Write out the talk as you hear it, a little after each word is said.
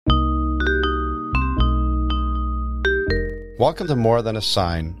Welcome to More Than a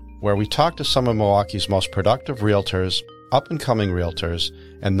Sign, where we talk to some of Milwaukee's most productive realtors, up-and-coming realtors,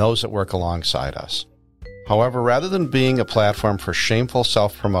 and those that work alongside us. However, rather than being a platform for shameful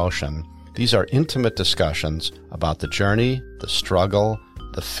self-promotion, these are intimate discussions about the journey, the struggle,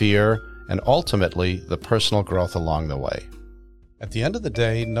 the fear, and ultimately the personal growth along the way. At the end of the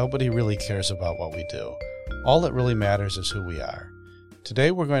day, nobody really cares about what we do. All that really matters is who we are. Today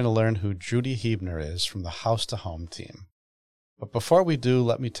we're going to learn who Judy Huebner is from the House to Home team. But before we do,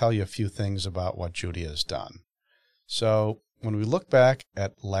 let me tell you a few things about what Judy has done. So when we look back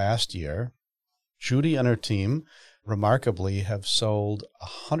at last year, Judy and her team remarkably have sold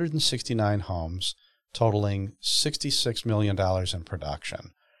 169 homes, totaling $66 million in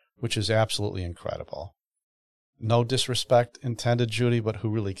production, which is absolutely incredible. No disrespect intended, Judy, but who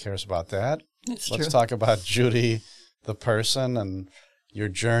really cares about that? Let's talk about Judy, the person, and your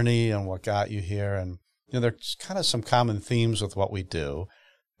journey and what got you here. And there's kind of some common themes with what we do.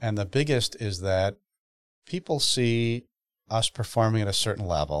 And the biggest is that people see us performing at a certain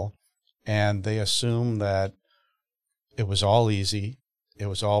level, and they assume that it was all easy, it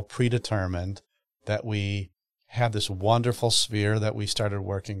was all predetermined, that we had this wonderful sphere that we started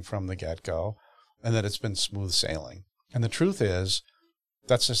working from the get-go, and that it's been smooth sailing. And the truth is,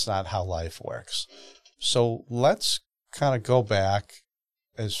 that's just not how life works. So let's kind of go back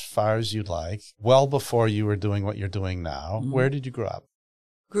as far as you'd like, well before you were doing what you're doing now. Mm-hmm. Where did you grow up?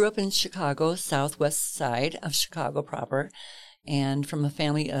 Grew up in Chicago, southwest side of Chicago proper, and from a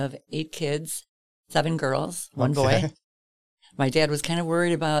family of 8 kids, 7 girls, 1 boy. My dad was kind of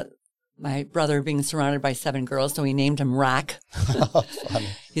worried about my brother being surrounded by 7 girls, so he named him Rock. Funny.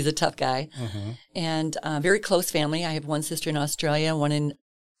 He's a tough guy. Mm-hmm. And very close family. I have 1 sister in Australia, 1 in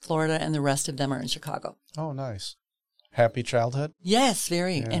Florida, and the rest of them are in Chicago. Oh, nice. Happy childhood? Yes,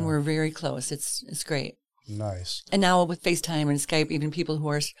 very. Yeah. And we're very close. It's great. Nice. And now with FaceTime and Skype, even people who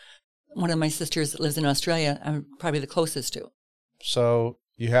are, one of my sisters that lives in Australia, I'm probably the closest to. So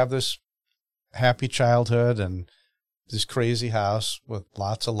you have this happy childhood and this crazy house with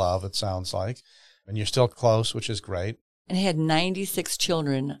lots of love, it sounds like, and you're still close, which is great. And I had 96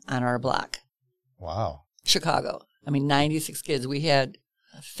 children on our block. Wow. Chicago. 96 kids. We had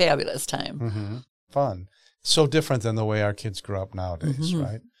a fabulous time. Mm-hmm. Fun. So different than the way our kids grow up nowadays, mm-hmm.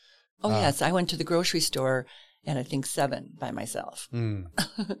 right? Oh, yes. I went to the grocery store at, I think, 7 by myself. Yeah,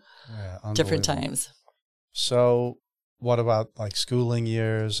 different times. So what about like schooling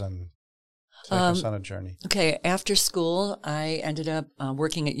years, and take us on a journey? Okay. After school, I ended up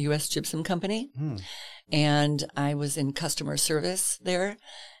working at U.S. Gypsum Company, and I was in customer service there.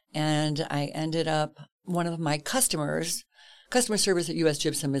 And I ended up, one of my customer service at U.S.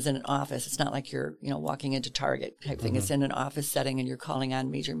 Gypsum is in an office. It's not like you're, walking into Target type thing. Mm-hmm. It's in an office setting, and you're calling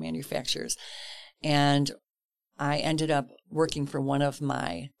on major manufacturers. And I ended up working for one of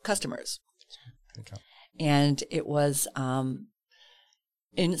my customers. Okay. And it was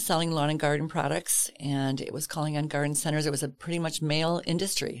in selling lawn and garden products, and it was calling on garden centers. It was a pretty much male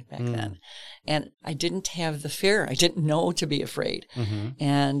industry back then. And I didn't have the fear. I didn't know to be afraid. Mm-hmm.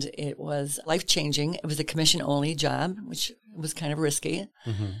 And it was life-changing. It was a commission-only job, which was kind of risky.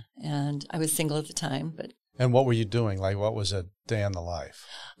 Mm-hmm. And I was single at the time. And what were you doing? Like, what was a day in the life?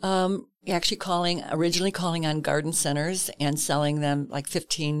 Actually originally calling on garden centers and selling them like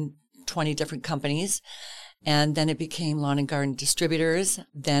 15, 20 different companies. And then it became lawn and garden distributors.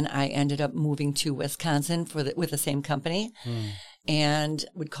 Then I ended up moving to Wisconsin with the same company and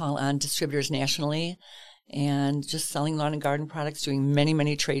would call on distributors nationally and just selling lawn and garden products, doing many,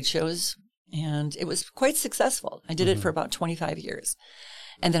 many trade shows. And it was quite successful. I did it for about 25 years.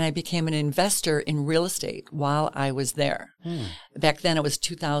 And then I became an investor in real estate while I was there. Back then it was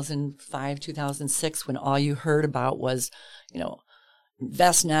 2005, 2006 when all you heard about was,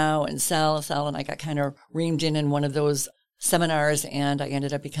 invest now and sell. And I got kind of reamed in one of those seminars, and I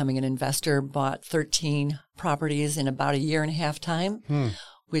ended up becoming an investor, bought 13 properties in about a year and a half time,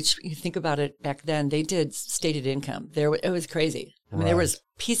 which you think about it back then, they did stated income. It was crazy. There was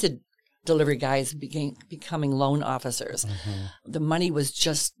pizza delivery guys becoming loan officers. Mm-hmm. The money was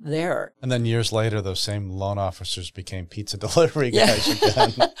just there. And then years later, those same loan officers became pizza delivery guys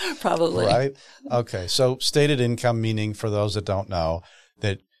again. Probably. Right? Okay. So stated income, meaning for those that don't know,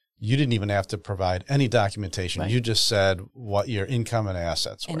 that you didn't even have to provide any documentation. Right. You just said what your income and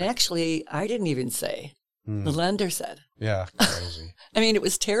assets were. And actually, I didn't even say. The lender said. Yeah, crazy. It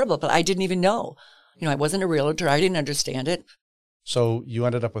was terrible, but I didn't even know. I wasn't a realtor. I didn't understand it. So you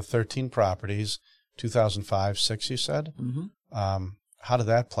ended up with 13 properties, 2005, 6, you said? Mm-hmm. How did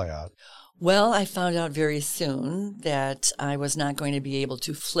that play out? Well, I found out very soon that I was not going to be able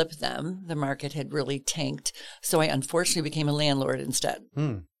to flip them. The market had really tanked. So I unfortunately became a landlord instead.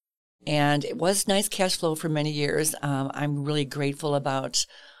 And it was nice cash flow for many years. I'm really grateful about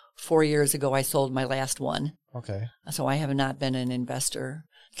 4 years ago, I sold my last one. Okay. So I have not been an investor.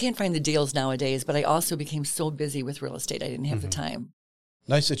 I can't find the deals nowadays, but I also became so busy with real estate, I didn't have the time.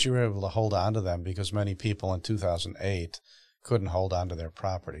 Nice that you were able to hold on to them, because many people in 2008 couldn't hold on to their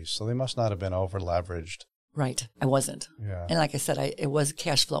properties. So they must not have been over leveraged. Right. I wasn't. Yeah. And like I said, it was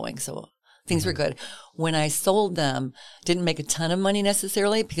cash flowing. So things were good. When I sold them, didn't make a ton of money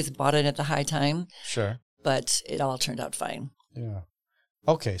necessarily because I bought it at the high time. Sure. But it all turned out fine. Yeah.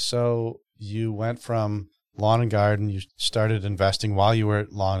 Okay. So you went from lawn and garden, you started investing while you were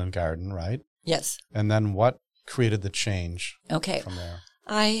at lawn and garden, right? Yes. And then what created the change from there?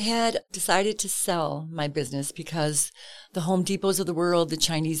 I had decided to sell my business because the Home Depots of the world, the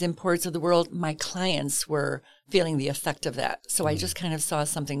Chinese imports of the world, my clients were feeling the effect of that. So I just kind of saw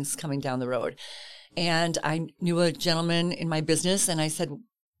something's coming down the road. And I knew a gentleman in my business, and I said,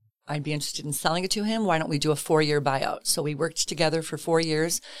 I'd be interested in selling it to him. Why don't we do a 4-year buyout? So we worked together for 4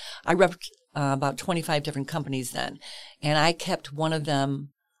 years. I repped about 25 different companies then, and I kept one of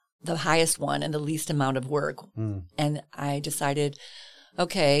them, the highest one and the least amount of work. And I decided,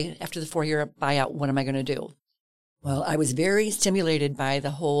 okay, after the 4-year buyout, what am I going to do? Well, I was very stimulated by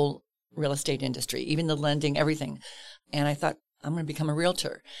the whole real estate industry, even the lending, everything. And I thought, I'm going to become a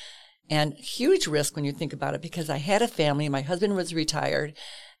realtor. And huge risk when you think about it, because I had a family. My husband was retired,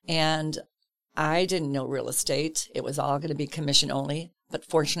 and I didn't know real estate. It was all going to be commission only. But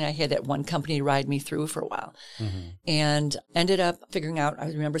fortunately, I had that one company ride me through for a while and ended up figuring out, I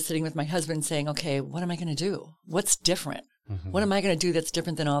remember sitting with my husband saying, okay, what am I going to do? What's different? What am I going to do that's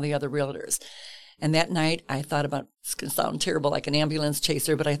different than all the other realtors? And that night I thought about, it's going to sound terrible like an ambulance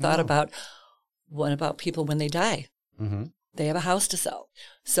chaser, but I thought about, what about people when they die? They have a house to sell.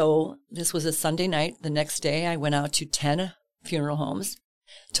 So this was a Sunday night. The next day I went out to 10 funeral homes,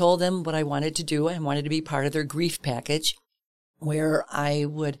 told them what I wanted to do. I wanted to be part of their grief package, where I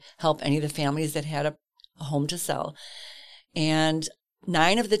would help any of the families that had a home to sell. And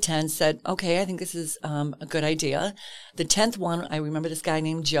 9 of the 10 said, okay, I think this is a good idea. The 10th one, I remember this guy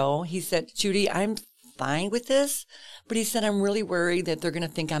named Joe. He said, Judy, I'm fine with this. But he said, I'm really worried that they're going to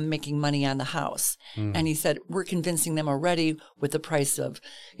think I'm making money on the house. And he said, we're convincing them already with the price of,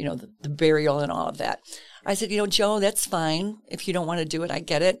 the burial and all of that. I said, Joe, that's fine. If you don't want to do it, I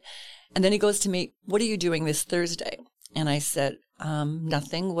get it. And then he goes to me, what are you doing this Thursday? And I said,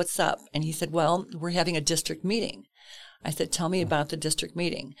 nothing. What's up? And he said, well, we're having a district meeting. I said, tell me about the district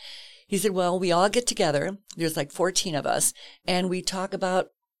meeting. He said, well, we all get together. There's like 14 of us, and we talk about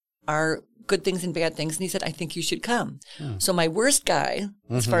our good things and bad things. And he said, I think you should come. So my worst guy,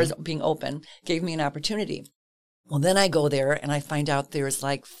 as far as being open, gave me an opportunity. Well, then I go there and I find out there's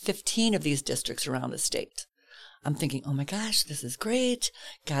like 15 of these districts around the state. I'm thinking, oh my gosh, this is great.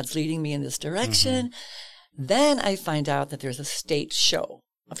 God's leading me in this direction. Then I find out that there's a state show,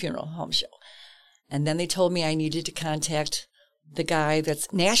 a funeral home show. And then they told me I needed to contact the guy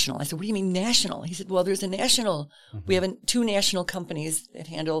that's national. I said, what do you mean national? He said, well, there's a national. We have 2 national companies that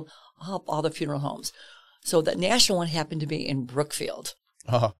handle all the funeral homes. So the national one happened to be in Brookfield.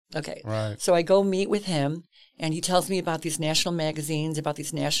 Okay. Right. So I go meet with him, and he tells me about these national magazines, about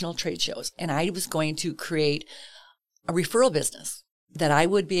these national trade shows. And I was going to create a referral business that I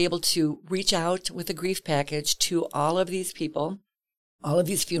would be able to reach out with a grief package to all of these people, all of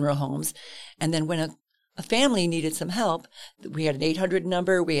these funeral homes. And then when a family needed some help, we had an 800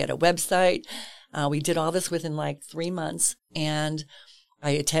 number, we had a website. We did all this within like 3 months. And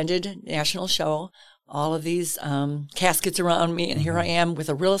I attended national show, all of these caskets around me. And here I am with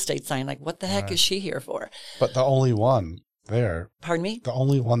a real estate sign. Like, what the heck is she here for? But the only one there. Pardon me? The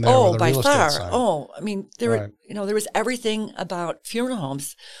only one there with a real estate sign. I mean, there was everything about funeral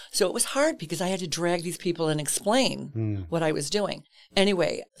homes. So it was hard because I had to drag these people and explain what I was doing.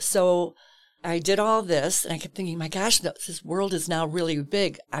 Anyway, so I did all this, and I kept thinking, my gosh, this world is now really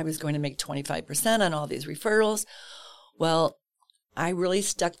big. I was going to make 25% on all these referrals. Well, I really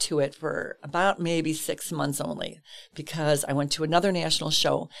stuck to it for about maybe 6 months only, because I went to another national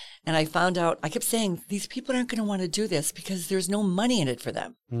show and I found out, I kept saying, these people aren't going to want to do this because there's no money in it for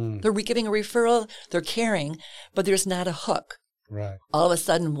them. They're giving a referral, they're caring, but there's not a hook. Right. All of a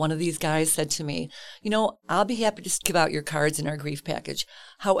sudden, one of these guys said to me, I'll be happy to give out your cards in our grief package.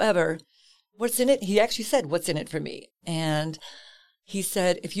 However, what's in it? He actually said, what's in it for me? And he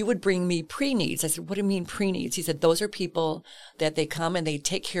said, if you would bring me pre-needs. I said, what do you mean pre-needs? He said, those are people that they come and they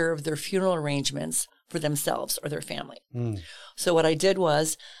take care of their funeral arrangements for themselves or their family. So what I did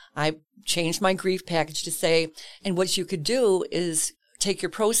was I changed my grief package to say, and what you could do is take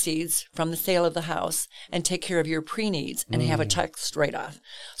your proceeds from the sale of the house and take care of your pre-needs and have a tax write-off.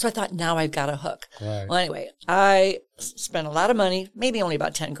 So I thought, now I've got a hook. Right. Well, anyway, I spent a lot of money, maybe only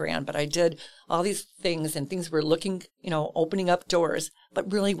about 10 grand, but I did all these things and things were looking, opening up doors,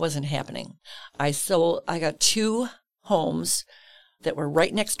 but really wasn't happening. I got 2 homes that were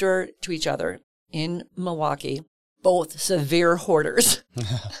right next door to each other in Milwaukee, both severe hoarders.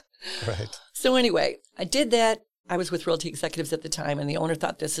 Right. So anyway, I did that. I was with Realty Executives at the time, and the owner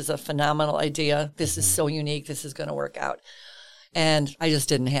thought, this is a phenomenal idea. This is so unique. This is going to work out. And I just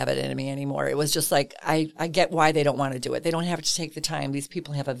didn't have it in me anymore. It was just like, I get why they don't want to do it. They don't have to take the time. These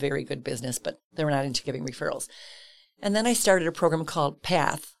people have a very good business, but they're not into giving referrals. And then I started a program called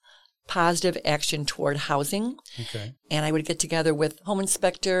PATH, Positive Action Toward Housing. Okay. And I would get together with home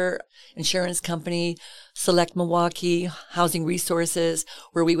inspector, insurance company, Select Milwaukee, Housing Resources,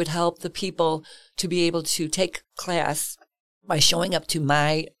 where we would help the people to be able to take class by showing up to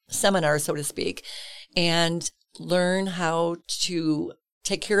my seminar, so to speak, and learn how to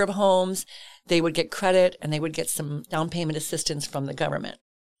take care of homes. They would get credit and they would get some down payment assistance from the government.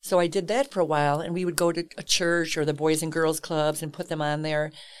 So I did that for a while, and we would go to a church or the Boys and Girls Clubs and put them on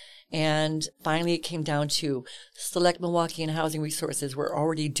there. And finally, it came down to Select Milwaukee and Housing Resources were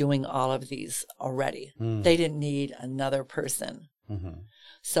already doing all of these already. They didn't need another person.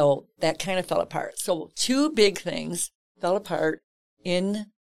 So that kind of fell apart. So 2 big things fell apart in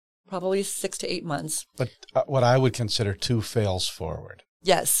probably 6 to 8 months. But what I would consider 2 fails forward.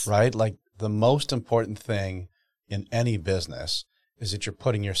 Yes. Right? Like the most important thing in any business is that you're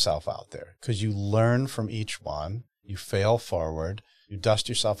putting yourself out there because you learn from each one. You fail forward. You dust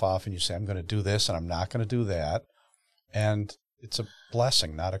yourself off and you say, I'm going to do this and I'm not going to do that. And it's a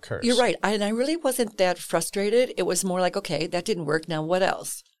blessing, not a curse. You're right. And I really wasn't that frustrated. It was more like, okay, that didn't work. Now what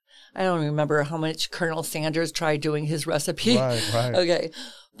else? I don't remember how much Colonel Sanders tried doing his recipe. Right. Okay.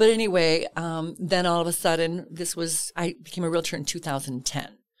 But anyway, then all of a sudden, I became a realtor in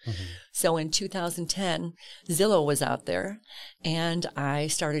 2010. So in 2010, Zillow was out there and I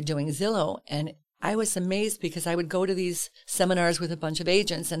started doing Zillow, and I was amazed because I would go to these seminars with a bunch of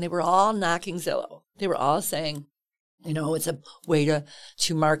agents and they were all knocking Zillow. They were all saying, it's a way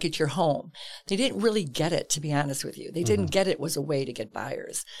to market your home. They didn't really get it, to be honest with you. They didn't get it was a way to get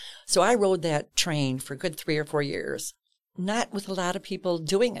buyers. So I rode that train for a good 3 or 4 years, not with a lot of people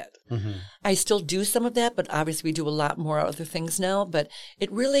doing it. I still do some of that, but obviously we do a lot more other things now. But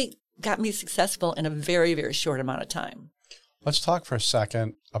it really got me successful in a very, very short amount of time. Let's talk for a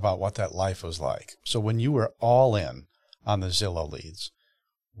second about what that life was like. So when you were all in on the Zillow leads,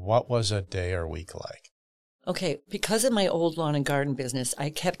 what was a day or week like? Okay, because of my old lawn and garden business, I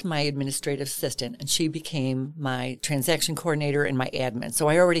kept my administrative assistant, and she became my transaction coordinator and my admin. So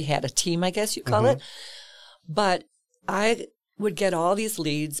I already had a team, I guess you call it. But I would get all these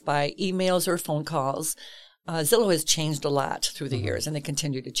leads by emails or phone calls. Zillow has changed a lot through the years, and they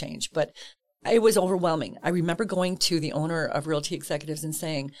continue to change. But it was overwhelming. I remember going to the owner of Realty Executives and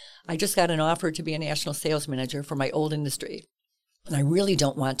saying, I just got an offer to be a national sales manager for my old industry, and I really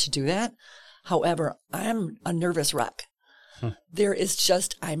don't want to do that. However, I'm a nervous wreck. There is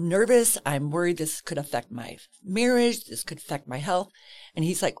just, I'm nervous. I'm worried this could affect my marriage. This could affect my health. And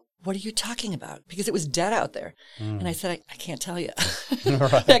he's like, what are you talking about? Because it was dead out there. And I said, I can't tell you.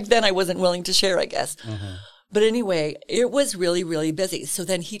 Right. Back then, I wasn't willing to share, I guess. But anyway, it was really, really busy. So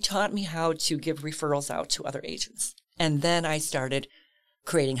then he taught me how to give referrals out to other agents. And then I started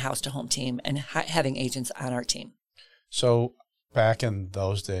creating house-to-home team and having agents on our team. So back in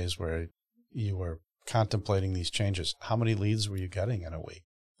those days where you were contemplating these changes, how many leads were you getting in a week?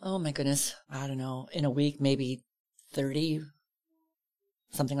 Oh, my goodness. I don't know. In a week, maybe 30,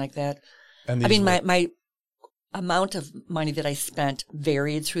 something like that. And I mean, my amount of money that I spent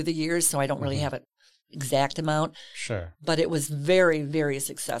varied through the years, so I don't really have an exact amount. Sure. But it was very, very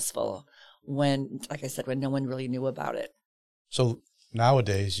successful when, like I said, when no one really knew about it. So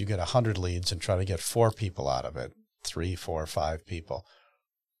nowadays you get 100 leads and try to get 4 people out of it, 3, 4, 5 people.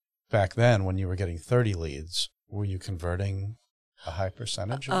 Back then, when you were getting 30 leads, were you converting a high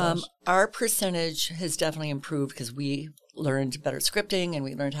percentage of those? Our percentage has definitely improved because we learned better scripting and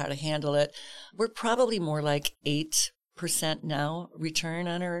we learned how to handle it. We're probably more like 8% now return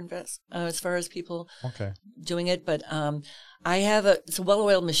on our invest as far as people doing it. But I have it's a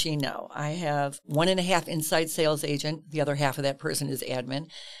well-oiled machine now. I have 1.5 inside sales agent. The other half of that person is admin.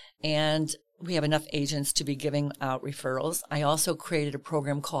 And we have enough agents to be giving out referrals. I also created a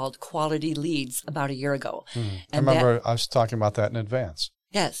program called Quality Leads about a year ago. I remember I was talking about that in advance.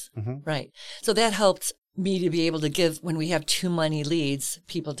 Yes, right. So that helped me to be able to give, when we have too many leads,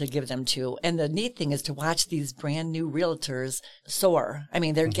 people to give them to. And the neat thing is to watch these brand new realtors soar. I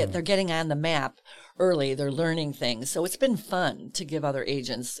mean, they're getting on the map early. They're learning things. So it's been fun to give other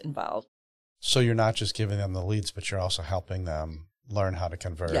agents involved. So you're not just giving them the leads, but you're also helping them learn how to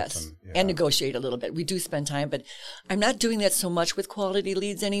convert. Yes, and negotiate a little bit. We do spend time, but I'm not doing that so much with quality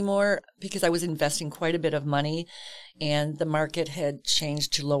leads anymore because I was investing quite a bit of money and the market had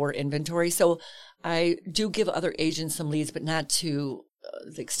changed to lower inventory. So I do give other agents some leads, but not to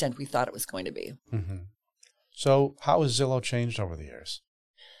the extent we thought it was going to be. So how has Zillow changed over the years?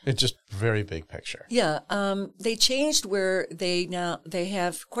 It's just very big picture. Yeah, they changed where they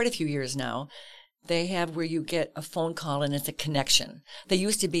have quite a few years now. They have where you get a phone call and it's a connection. They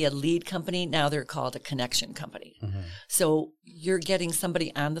used to be a lead company. Now they're called a connection company. So you're getting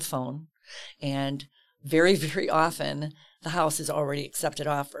somebody on the phone and very, very often the house is already accepted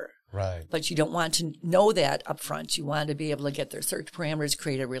offer. Right. But you don't want to know that up front. You want to be able to get their search parameters,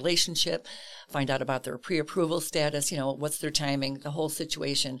 create a relationship, find out about their pre-approval status, what's their timing, the whole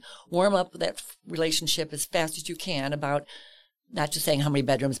situation. Warm up that relationship as fast as you can about not just saying how many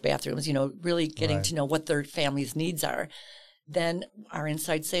bedrooms, bathrooms, really getting to know what their family's needs are. Then our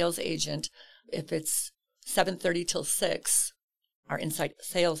inside sales agent, if it's 7:30 till 6, our inside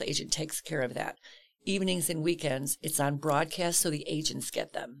sales agent takes care of that. Evenings and weekends, it's on broadcast so the agents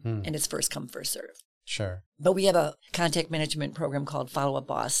get them, and it's first come, first serve. Sure. But we have a contact management program called Follow Up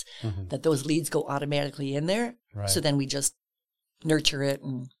Boss that those leads go automatically in there. Right. So then we just nurture it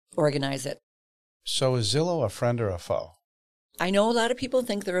and organize it. So is Zillow a friend or a foe? I know a lot of people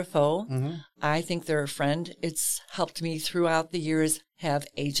think they're a foe. I think they're a friend. It's helped me throughout the years have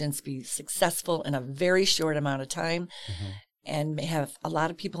agents be successful in a very short amount of time and have a lot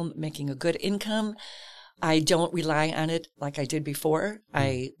of people making a good income. I don't rely on it like I did before.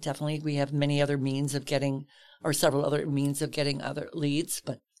 We have many other means of getting, or several other means of getting other leads,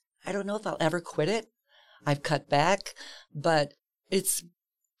 but I don't know if I'll ever quit it. I've cut back, but it's,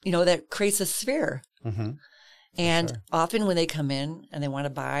 that creates a sphere. And often when they come in and they want to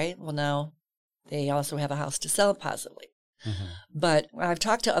buy, well, now they also have a house to sell possibly. But I've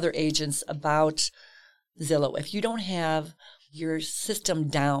talked to other agents about Zillow. If you don't have your system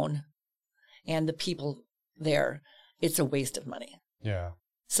down and the people there, it's a waste of money. Yeah.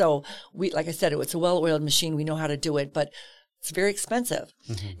 So like I said, it's a well-oiled machine. We know how to do it, but it's very expensive,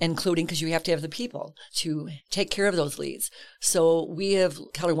 including because you have to have the people to take care of those leads. So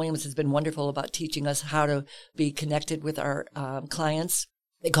Keller Williams has been wonderful about teaching us how to be connected with our clients.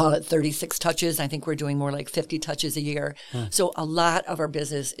 They call it 36 touches. I think we're doing more like 50 touches a year. So a lot of our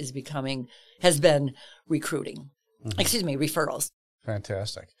business has been recruiting. Referrals.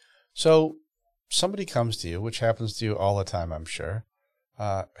 Fantastic. So somebody comes to you, which happens to you all the time, I'm sure.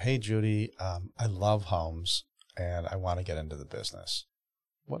 Hey, Judy, I love homes and I want to get into the business.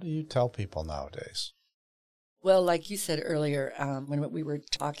 What do you tell people nowadays? Well, like you said earlier, when we were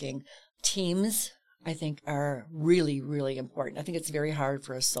talking, teams, I think, are really, really important. I think it's very hard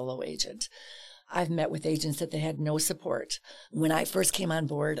for a solo agent. I've met with agents that they had no support. When I first came on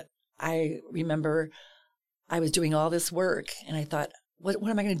board, I remember I was doing all this work and I thought, what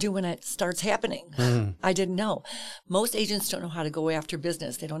am I going to do when it starts happening? I didn't know. Most agents don't know how to go after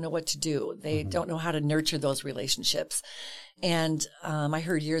business. They don't know what to do. They don't know how to nurture those relationships. And I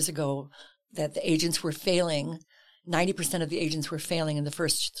heard years ago that the agents were failing. 90% of the agents were failing in the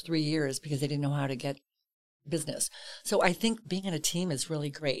first 3 years because they didn't know how to get business. So I think being on a team is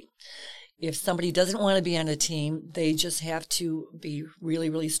really great. If somebody doesn't want to be on a team, they just have to be really,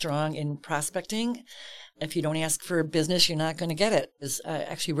 really strong in prospecting. If you don't ask for business, you're not going to get it. It's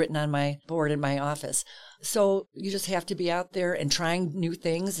actually written on my board in my office. So you just have to be out there and trying new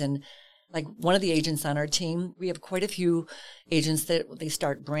things. And like one of the agents on our team, we have quite a few agents that they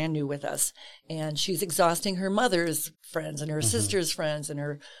start brand new with us. And she's exhausting her mother's friends and her sister's friends and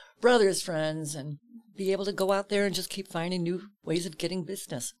her brother's friends and be able to go out there and just keep finding new ways of getting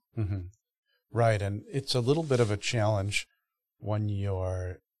business. Right. And it's a little bit of a challenge when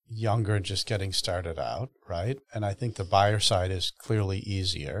you're younger, just getting started out, right? And I think the buyer side is clearly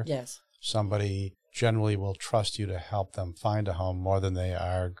easier. Yes. Somebody generally will trust you to help them find a home more than they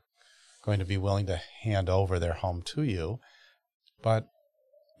are going to be willing to hand over their home to you. But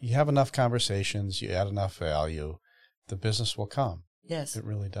you have enough conversations, you add enough value, the business will come. Yes. It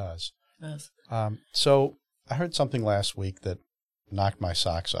really does. Yes. So I heard something last week that knocked my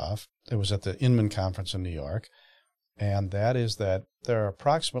socks off. It was at the Inman Conference in New York, and that is that there are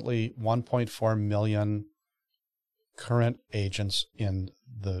approximately 1.4 million current agents in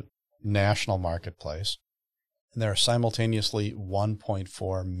the national marketplace, And there are simultaneously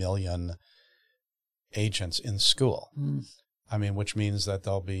 1.4 million agents in school. I mean, which means that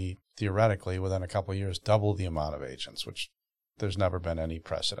there'll be, theoretically, within a couple of years, double the amount of agents, which there's never been any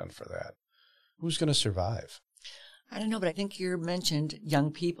precedent for that. Who's going to survive? I don't know, but I think you mentioned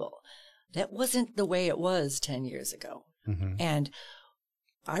young people. That wasn't the way it was 10 years ago. Mm-hmm. And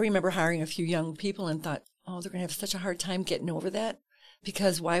I remember hiring a few young people and thought, oh, they're going to have such a hard time getting over that.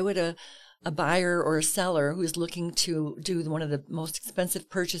 Because why would a buyer or a seller who's looking to do one of the most expensive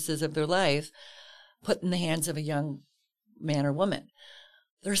purchases of their life put in the hands of a young man or woman?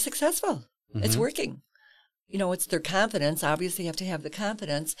 They're successful. Mm-hmm. It's working. You know, it's their confidence. Obviously, you have to have the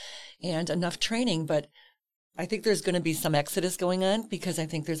confidence and enough training. But I think there's going to be some exodus going on because I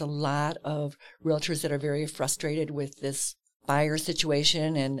think there's a lot of realtors that are very frustrated with this buyer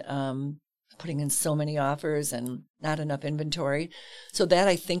situation and putting in so many offers and not enough inventory. So that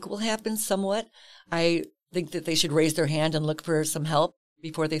I think will happen somewhat. I think that they should raise their hand and look for some help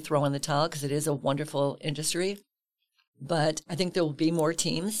before they throw in the towel because it is a wonderful industry. But I think there will be more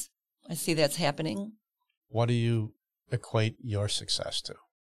teams. I see that's happening. What do you equate your success to?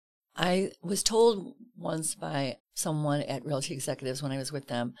 I was told once by someone at Realty Executives when I was with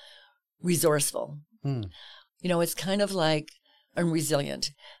them, resourceful. You know, it's kind of like I'm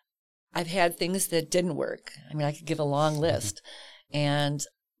resilient. I've had things that didn't work. I mean, I could give a long list,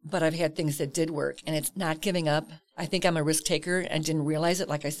 but I've had things that did work, and it's not giving up. I think I'm a risk taker and didn't realize it.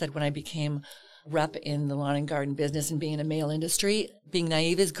 Like I said, when I became rep in the lawn and garden business and being in a male industry, being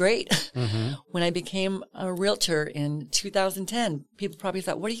naive is great. Mm-hmm. When I became a realtor in 2010, people probably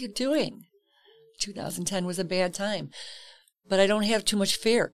thought, what are you doing? 2010 was a bad time. But I don't have too much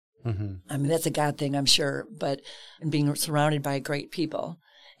fear. Mm-hmm. I mean, that's a God thing, I'm sure, but I'm being surrounded by great people.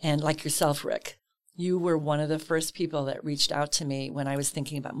 And like yourself, Rick, you were one of the first people that reached out to me when I was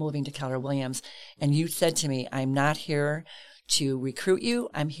thinking about moving to Keller Williams. And you said to me, I'm not here to recruit you.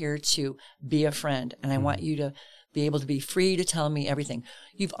 I'm here to be a friend. And I want you to be able to be free to tell me everything.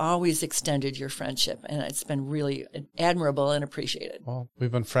 You've always extended your friendship, and it's been really admirable and appreciated. Well,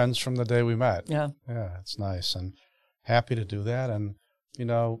 we've been friends from the day we met. Yeah. Yeah, it's nice and happy to do that. And, you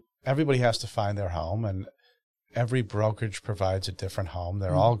know, everybody has to find their home, and every brokerage provides a different home.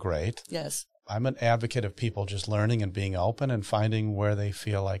 They're all great. Yes. I'm an advocate of people just learning and being open and finding where they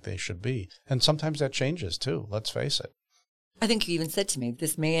feel like they should be. And sometimes that changes too, let's face it. I think you even said to me,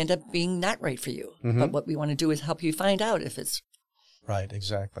 this may end up being not right for you. But what we want to do is help you find out if it's... Right,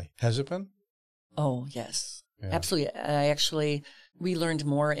 exactly. Has it been? Oh, yes. Yeah. Absolutely. We learned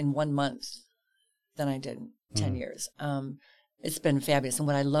more in 1 month than I did in 10 years. It's been fabulous. And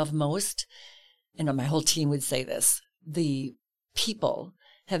what I love most, and my whole team would say this, the people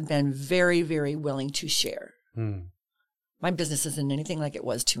have been very, very willing to share. My business isn't anything like it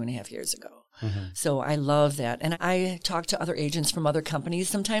was 2.5 years ago. So I love that. And I talk to other agents from other companies.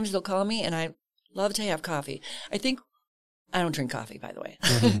 Sometimes they'll call me, and I love to have coffee. I don't drink coffee, by the way.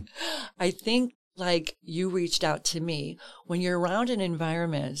 I think like you reached out to me, when you're around an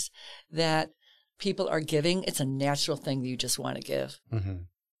environment that people are giving, it's a natural thing that you just want to give. I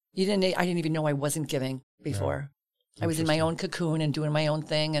didn't even know I wasn't giving before. I was in my own cocoon and doing my own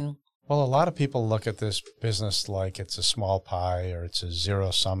thing. And well, a lot of people look at this business like it's a small pie or it's a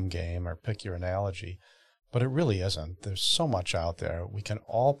zero-sum game, or pick your analogy, but it really isn't. There's so much out there. We can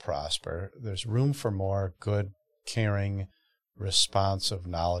all prosper. There's room for more good, caring, responsive,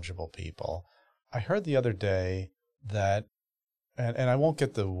 knowledgeable people. I heard the other day that, and I won't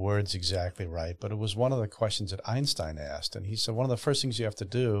get the words exactly right, but it was one of the questions that Einstein asked, and he said one of the first things you have to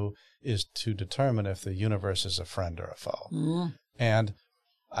do is to determine if the universe is a friend or a foe. And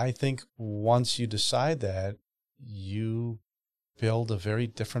I think once you decide that, you build a very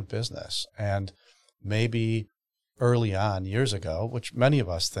different business. And maybe early on, years ago, which many of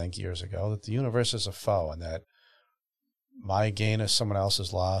us think years ago, that the universe is a foe and that my gain is someone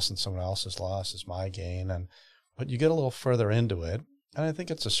else's loss and someone else's loss is my gain. But you get a little further into it, and I think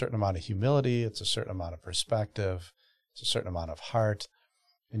it's a certain amount of humility, it's a certain amount of perspective, it's a certain amount of heart,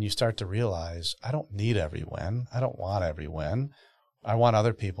 and you start to realize, I don't need every win. I don't want every win. I want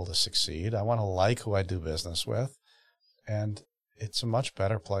other people to succeed. I want to like who I do business with. And it's a much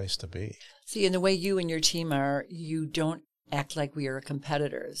better place to be. See, in the way you and your team are, you don't act like we are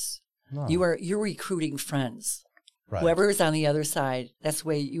competitors. No. You're recruiting friends. Right. Whoever is on the other side, that's the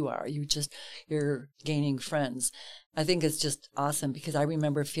way you are. You're gaining friends. I think it's just awesome because I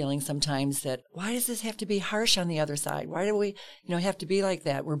remember feeling sometimes that, why does this have to be harsh on the other side? Why do we, have to be like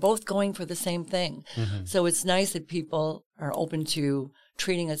that? We're both going for the same thing. So it's nice that people are open to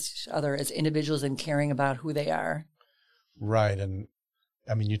treating each other as individuals and caring about who they are. Right. And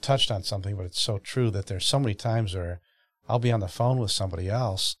I mean, you touched on something, but it's so true that there's so many times where I'll be on the phone with somebody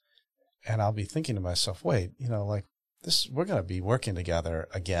else and I'll be thinking to myself, wait, like this, we're going to be working together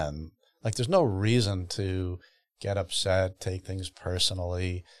again. Like there's no reason to get upset, take things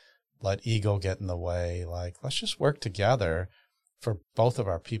personally, let ego get in the way. Like, let's just work together for both of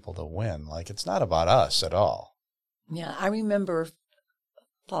our people to win. Like, it's not about us at all. Yeah, I remember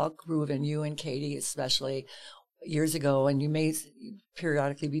Falk, Reuven, you and Katie especially years ago, and you may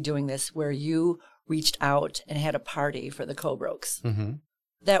periodically be doing this, where you reached out and had a party for the co-brokes. Mm-hmm.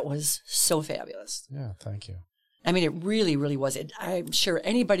 That was so fabulous. Yeah, thank you. I mean, it really, really was. I'm sure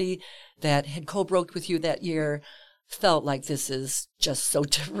anybody that had co-broked with you that year felt like this is just so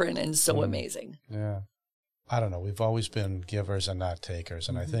different and so amazing. Yeah. I don't know. We've always been givers and not takers.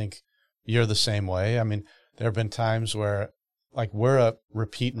 And I think you're the same way. I mean, there have been times where, like, we're a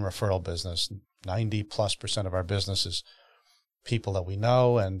repeat and referral business. 90+% of our business is people that we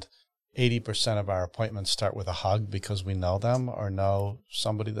know, and 80% of our appointments start with a hug because we know them or know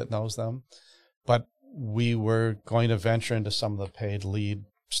somebody that knows them. But we were going to venture into some of the paid lead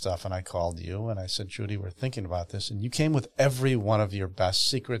stuff, and I called you and I said, Judy, we're thinking about this. And you came with every one of your best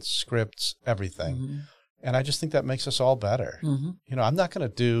secrets, scripts, everything. Mm-hmm. And I just think that makes us all better. Mm-hmm. I'm not going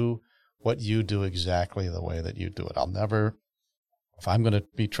to do what you do exactly the way that you do it. I'll never, if I'm going to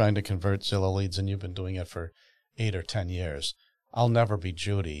be trying to convert Zillow leads and you've been doing it for 8 or 10 years, I'll never be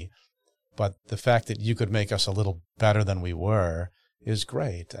Judy. But the fact that you could make us a little better than we were is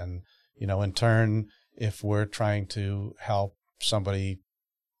great. And, in turn, if we're trying to help somebody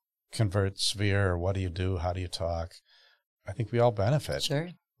convert Sphere, or what do you do, how do you talk, I think we all benefit. Sure.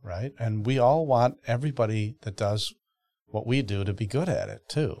 Right? And we all want everybody that does what we do to be good at it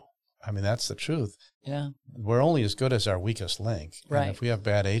too. I mean, that's the truth. Yeah. We're only as good as our weakest link. Right. And if we have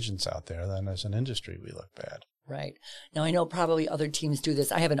bad agents out there, then as an industry, we look bad. Right. Now, I know probably other teams do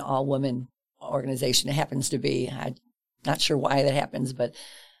this. I have an all-women organization. It happens to be, I'm not sure why that happens, but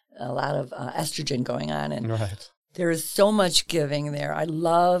a lot of estrogen going on. And right. There is so much giving there. I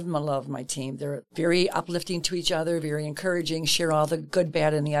love my team. They're very uplifting to each other, very encouraging, share all the good,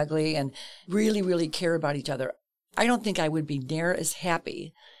 bad, and the ugly, and really, really care about each other. I don't think I would be near as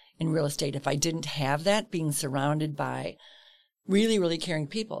happy in real estate if I didn't have that, being surrounded by really, really caring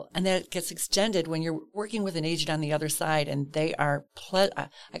people. And that gets extended when you're working with an agent on the other side, and they are, I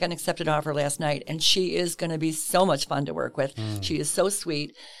got an accepted offer last night, and she is going to be so much fun to work with. She is so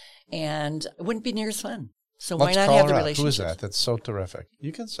sweet, and it wouldn't be near as fun. So why not have the relationship? Who is that? That's so terrific.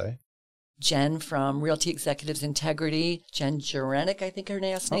 You can say. Jen from Realty Executives Integrity. Jen Jurenik, I think her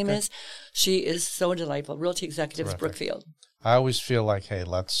last name is. She is so delightful. Realty Executives Brookfield. I always feel like, hey,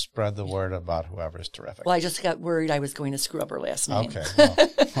 let's spread the word about whoever's terrific. Well, I just got worried I was going to screw up her last name. Okay.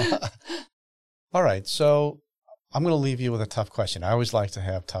 Well. All right. So I'm going to leave you with a tough question. I always like to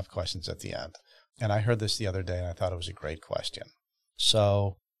have tough questions at the end. And I heard this the other day, and I thought it was a great question.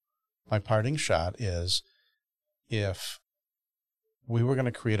 So my parting shot is, if we were going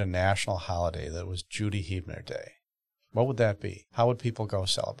to create a national holiday that was Judy Huebner Day, what would that be? How would people go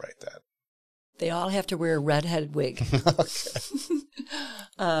celebrate that? They all have to wear a redhead wig.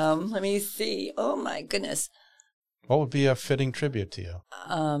 Let me see. Oh, my goodness. What would be a fitting tribute to you?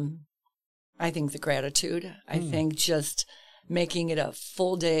 I think the gratitude. I think just making it a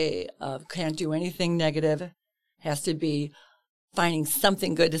full day of can't do anything negative. Has to be finding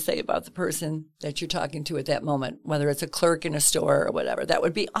something good to say about the person that you're talking to at that moment, whether it's a clerk in a store or whatever. That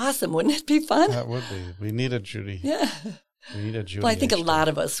would be awesome. Wouldn't it be fun? That would be. We need a Judy. Yeah. We need a Judy. Well, I think a lot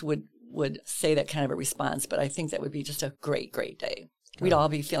of us would say that kind of a response, but I think that would be just a great, great day. Good. We'd all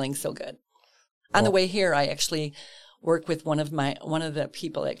be feeling so good. On the way here, I actually work with one of the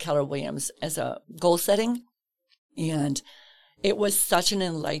people at Keller Williams as a goal setting, and it was such an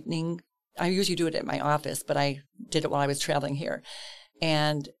enlightening. I usually do it at my office, but I did it while I was traveling here.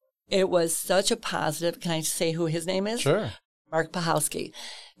 And it was such a positive. Can I say who his name is? Sure. Mark Pahowski.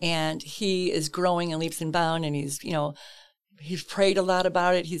 And he is growing in leaps and bounds, and he's prayed a lot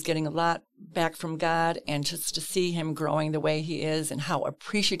about it. He's getting a lot back from God. And just to see him growing the way he is and how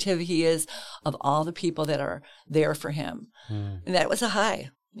appreciative he is of all the people that are there for him. And that was a high,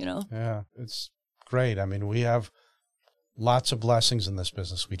 Yeah, it's great. I mean, we have lots of blessings in this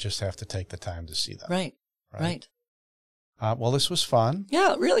business. We just have to take the time to see them. Right. Well, this was fun.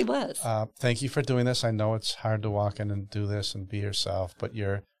 Yeah, it really was. Thank you for doing this. I know it's hard to walk in and do this and be yourself, but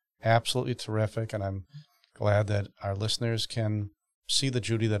you're absolutely terrific, and I'm glad that our listeners can see the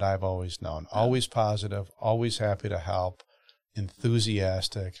Judy that I've always known. Always positive, always happy to help,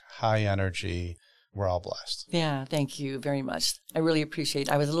 enthusiastic, high energy, We're all blessed. Yeah, thank you very much. I really appreciate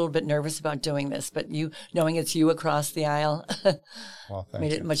it. I was a little bit nervous about doing this, but you, knowing it's you across the aisle, Well, thank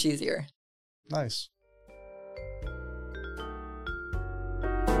made you. it much easier. Nice.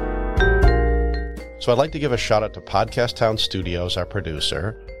 So I'd like to give a shout out to Podcast Town Studios, our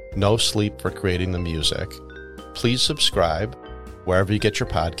producer, No Sleep for creating the music. Please subscribe wherever you get your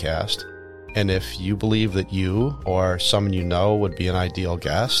podcast. And if you believe that you or someone you know would be an ideal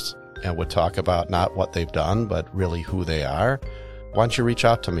guest and would talk about not what they've done, but really who they are, why don't you reach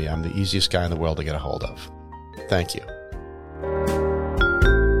out to me? I'm the easiest guy in the world to get a hold of. Thank you.